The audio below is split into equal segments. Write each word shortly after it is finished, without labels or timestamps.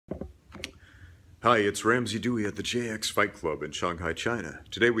Hi, it's Ramsey Dewey at the JX Fight Club in Shanghai, China.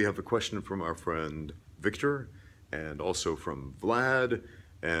 Today we have a question from our friend Victor, and also from Vlad,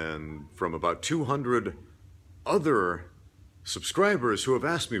 and from about 200 other subscribers who have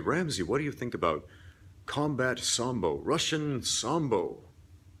asked me, Ramsey, what do you think about combat Sambo, Russian Sambo?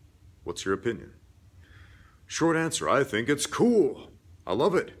 What's your opinion? Short answer, I think it's cool. I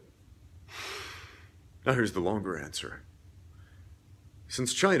love it. Now here's the longer answer.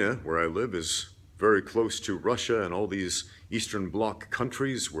 Since China, where I live, is very close to Russia and all these Eastern Bloc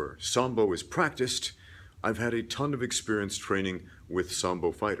countries where Sambo is practiced, I've had a ton of experience training with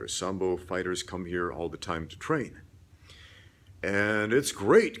Sambo fighters. Sambo fighters come here all the time to train. And it's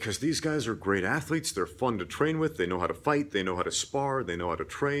great because these guys are great athletes. They're fun to train with. They know how to fight. They know how to spar. They know how to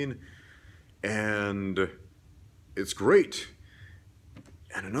train. And it's great.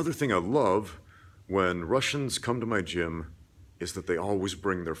 And another thing I love when Russians come to my gym is that they always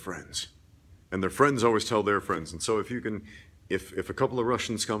bring their friends. And their friends always tell their friends. And so if a couple of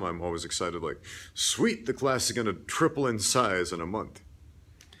Russians come, I'm always excited, like, sweet, the class is gonna triple in size in a month.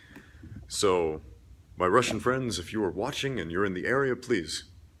 So, my Russian friends, if you are watching and you're in the area, please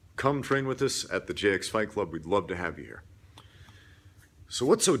come train with us at the JX Fight Club. We'd love to have you here. So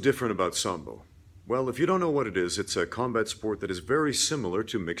what's so different about Sambo? Well, if you don't know what it is, it's a combat sport that is very similar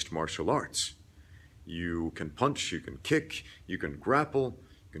to mixed martial arts. You can punch, you can kick, you can grapple,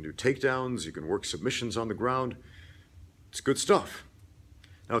 you can do takedowns, you can work submissions on the ground. It's good stuff.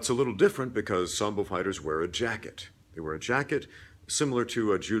 Now, it's a little different because Sambo fighters wear a jacket. They wear a jacket similar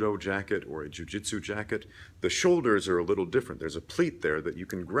to a judo jacket or a jiu-jitsu jacket. The shoulders are a little different. There's a pleat there that you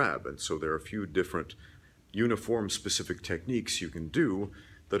can grab, and so there are a few different uniform-specific techniques you can do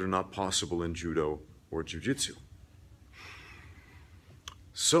that are not possible in judo or jiu-jitsu.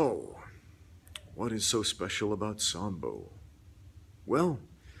 So, what is so special about Sambo? Well,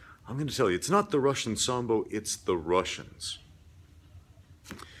 I'm going to tell you, it's not the Russian Sambo, it's the Russians.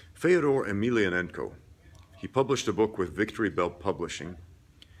 Fyodor Emelianenko, he published a book with Victory Belt Publishing.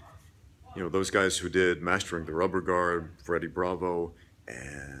 You know, those guys who did Mastering the Rubber Guard, Freddie Bravo,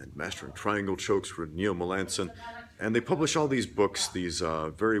 and Mastering Triangle Chokes for Neil Melanson. And they publish all these books, these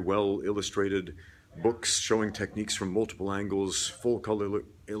very well illustrated books showing techniques from multiple angles, full color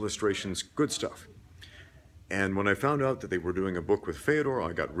illustrations, good stuff. And when I found out that they were doing a book with Fyodor,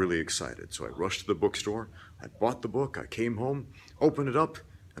 I got really excited. So I rushed to the bookstore, I bought the book, I came home, opened it up,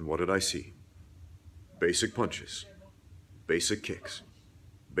 and what did I see? Basic punches, basic kicks,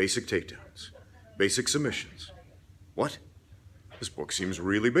 basic takedowns, basic submissions. What? This book seems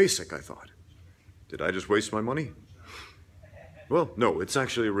really basic, I thought. Did I just waste my money? Well, no, it's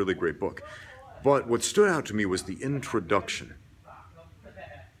actually a really great book. But what stood out to me was the introduction.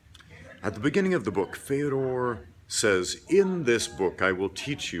 At the beginning of the book, Fyodor says, in this book, I will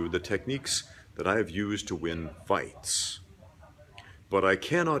teach you the techniques that I have used to win fights. But I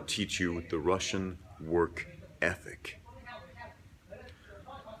cannot teach you the Russian work ethic.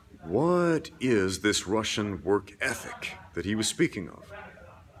 What is this Russian work ethic that he was speaking of?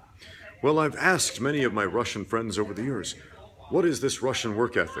 Well, I've asked many of my Russian friends over the years, what is this Russian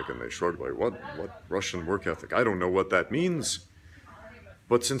work ethic? And they shrugged like, what Russian work ethic? I don't know what that means.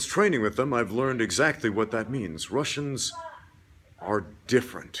 But since training with them, I've learned exactly what that means. Russians are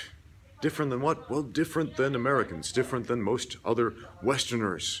different. Different than what? Well, different than Americans, different than most other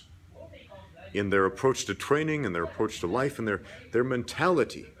Westerners in their approach to training and their approach to life and their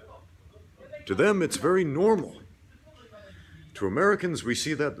mentality. To them, it's very normal. To Americans, we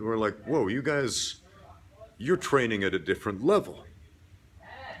see that, we're like, whoa, you guys, you're training at a different level.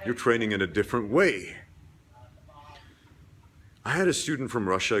 You're training in a different way. I had a student from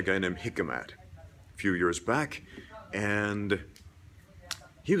Russia, a guy named Hikamat, a few years back, and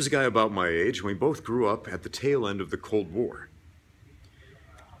he was a guy about my age, and we both grew up at the tail end of the Cold War.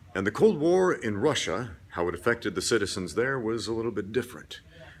 And the Cold War in Russia, how it affected the citizens there, was a little bit different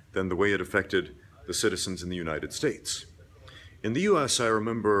than the way it affected the citizens in the United States. In the US, I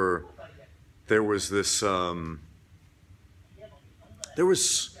remember there was this, there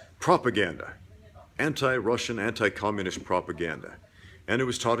was propaganda. Anti-Russian, anti-communist propaganda. And it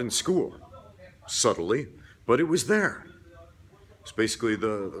was taught in school, subtly, but it was there. It's basically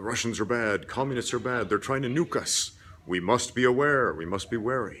the Russians are bad, communists are bad, they're trying to nuke us. We must be aware, we must be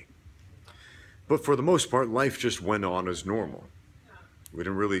wary. But for the most part, life just went on as normal. We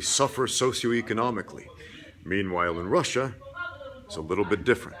didn't really suffer socioeconomically. Meanwhile, in Russia, it's a little bit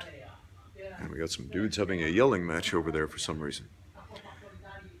different. And we got some dudes having a yelling match over there for some reason.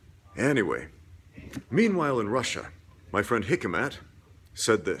 Anyway. Meanwhile, in Russia, my friend Hikamat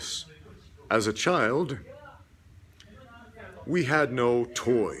said this: as a child, we had no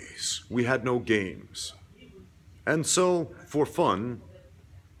toys, we had no games. And so, for fun,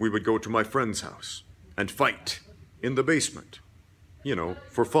 we would go to my friend's house and fight in the basement. You know,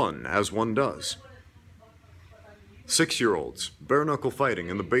 for fun, as one does. 6-year-olds, bare-knuckle fighting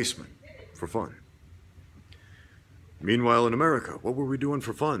in the basement, for fun. Meanwhile, in America, what were we doing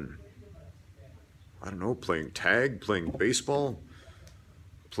for fun? I don't know, playing tag, playing baseball,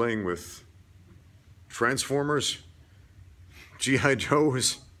 playing with Transformers, G.I.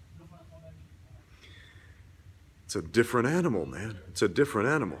 Joes. It's a different animal, man. It's a different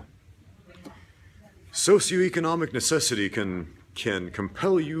animal. Socioeconomic necessity can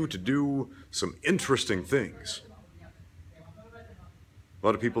compel you to do some interesting things. A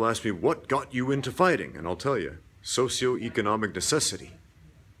lot of people ask me, what got you into fighting? And I'll tell you, socioeconomic necessity.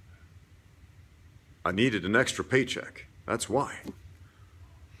 I needed an extra paycheck. That's why.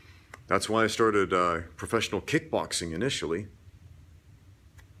 That's why I started professional kickboxing initially.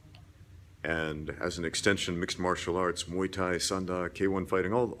 And as an extension, mixed martial arts, Muay Thai, Sanda, K1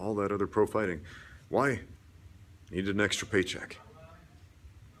 fighting, all that other pro fighting. Why? Needed an extra paycheck.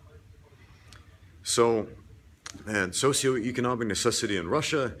 So, man, socioeconomic necessity in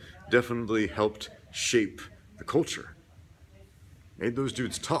Russia definitely helped shape the culture. Made those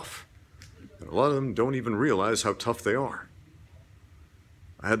dudes tough. And a lot of them don't even realize how tough they are.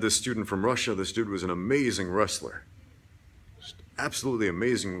 I had this student from Russia. This dude was an amazing wrestler. Just absolutely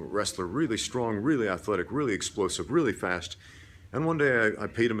amazing wrestler, really strong, really athletic, really explosive, really fast. And one day I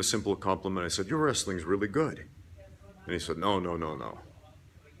paid him a simple compliment. I said, "Your wrestling's really good." And he said, "No, no, no, no.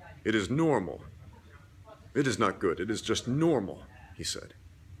 It is normal. It is not good. It is just normal," he said.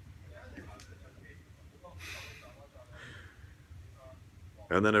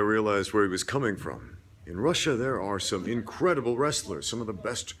 And then I realized where he was coming from. In Russia, there are some incredible wrestlers. Some of the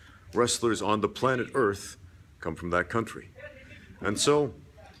best wrestlers on the planet Earth come from that country. And so,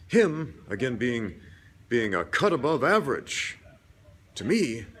 him, again, being a cut above average, to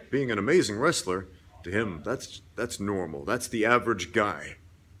me, being an amazing wrestler, to him, that's normal. That's the average guy.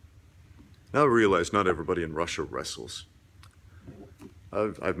 Now I realize not everybody in Russia wrestles.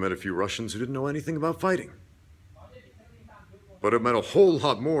 I've met a few Russians who didn't know anything about fighting. But I've met a whole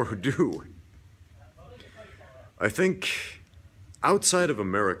lot more who do. I think outside of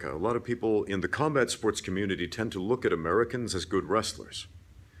America, a lot of people in the combat sports community tend to look at Americans as good wrestlers.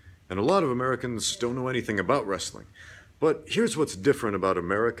 And a lot of Americans don't know anything about wrestling. But here's what's different about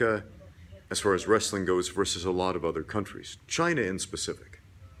America as far as wrestling goes versus a lot of other countries, China in specific.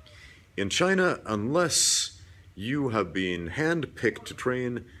 In China, unless you have been hand-picked to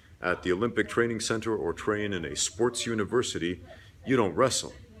train at the Olympic Training Center or train in a sports university, you don't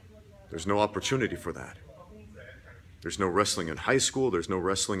wrestle. There's no opportunity for that. There's no wrestling in high school, there's no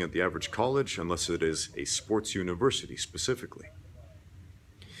wrestling at the average college, unless it is a sports university specifically.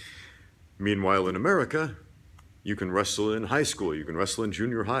 Meanwhile, in America, you can wrestle in high school, you can wrestle in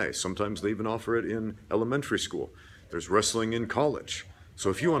junior high, sometimes they even offer it in elementary school. There's wrestling in college. So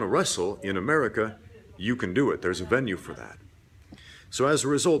if you want to wrestle in America, you can do it. There's a venue for that. So as a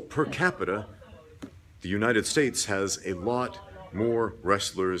result, per capita, the United States has a lot more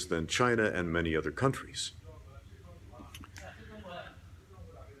wrestlers than China and many other countries.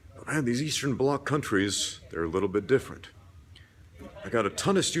 But man, these Eastern Bloc countries, they're a little bit different. I got a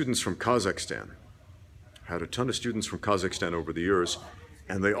ton of students from Kazakhstan. I had a ton of students from Kazakhstan over the years,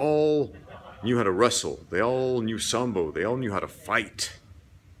 and they all knew how to wrestle. They all knew Sambo. They all knew how to fight.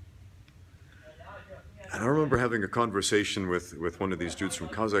 And I remember having a conversation with one of these dudes from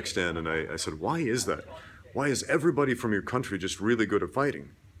Kazakhstan, and I said, "Why is that? Why is everybody from your country just really good at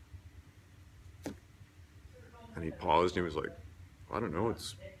fighting?" And he paused, and he was like, "I don't know,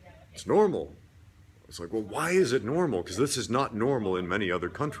 it's normal." It's like, "Well, why is it normal? Because this is not normal in many other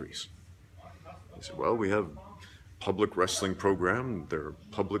countries." He said, "Well, we have public wrestling program. There are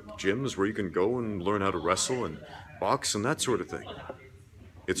public gyms where you can go and learn how to wrestle and box and that sort of thing.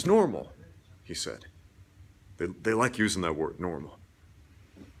 It's normal," he said. They like using that word, normal.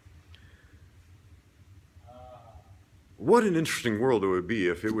 What an interesting world it would be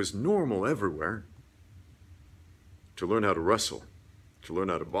if it was normal everywhere to learn how to wrestle, to learn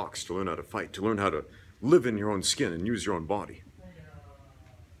how to box, to learn how to fight, to learn how to live in your own skin and use your own body.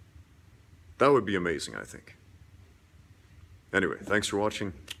 That would be amazing, I think. Anyway, thanks for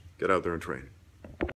watching. Get out there and train.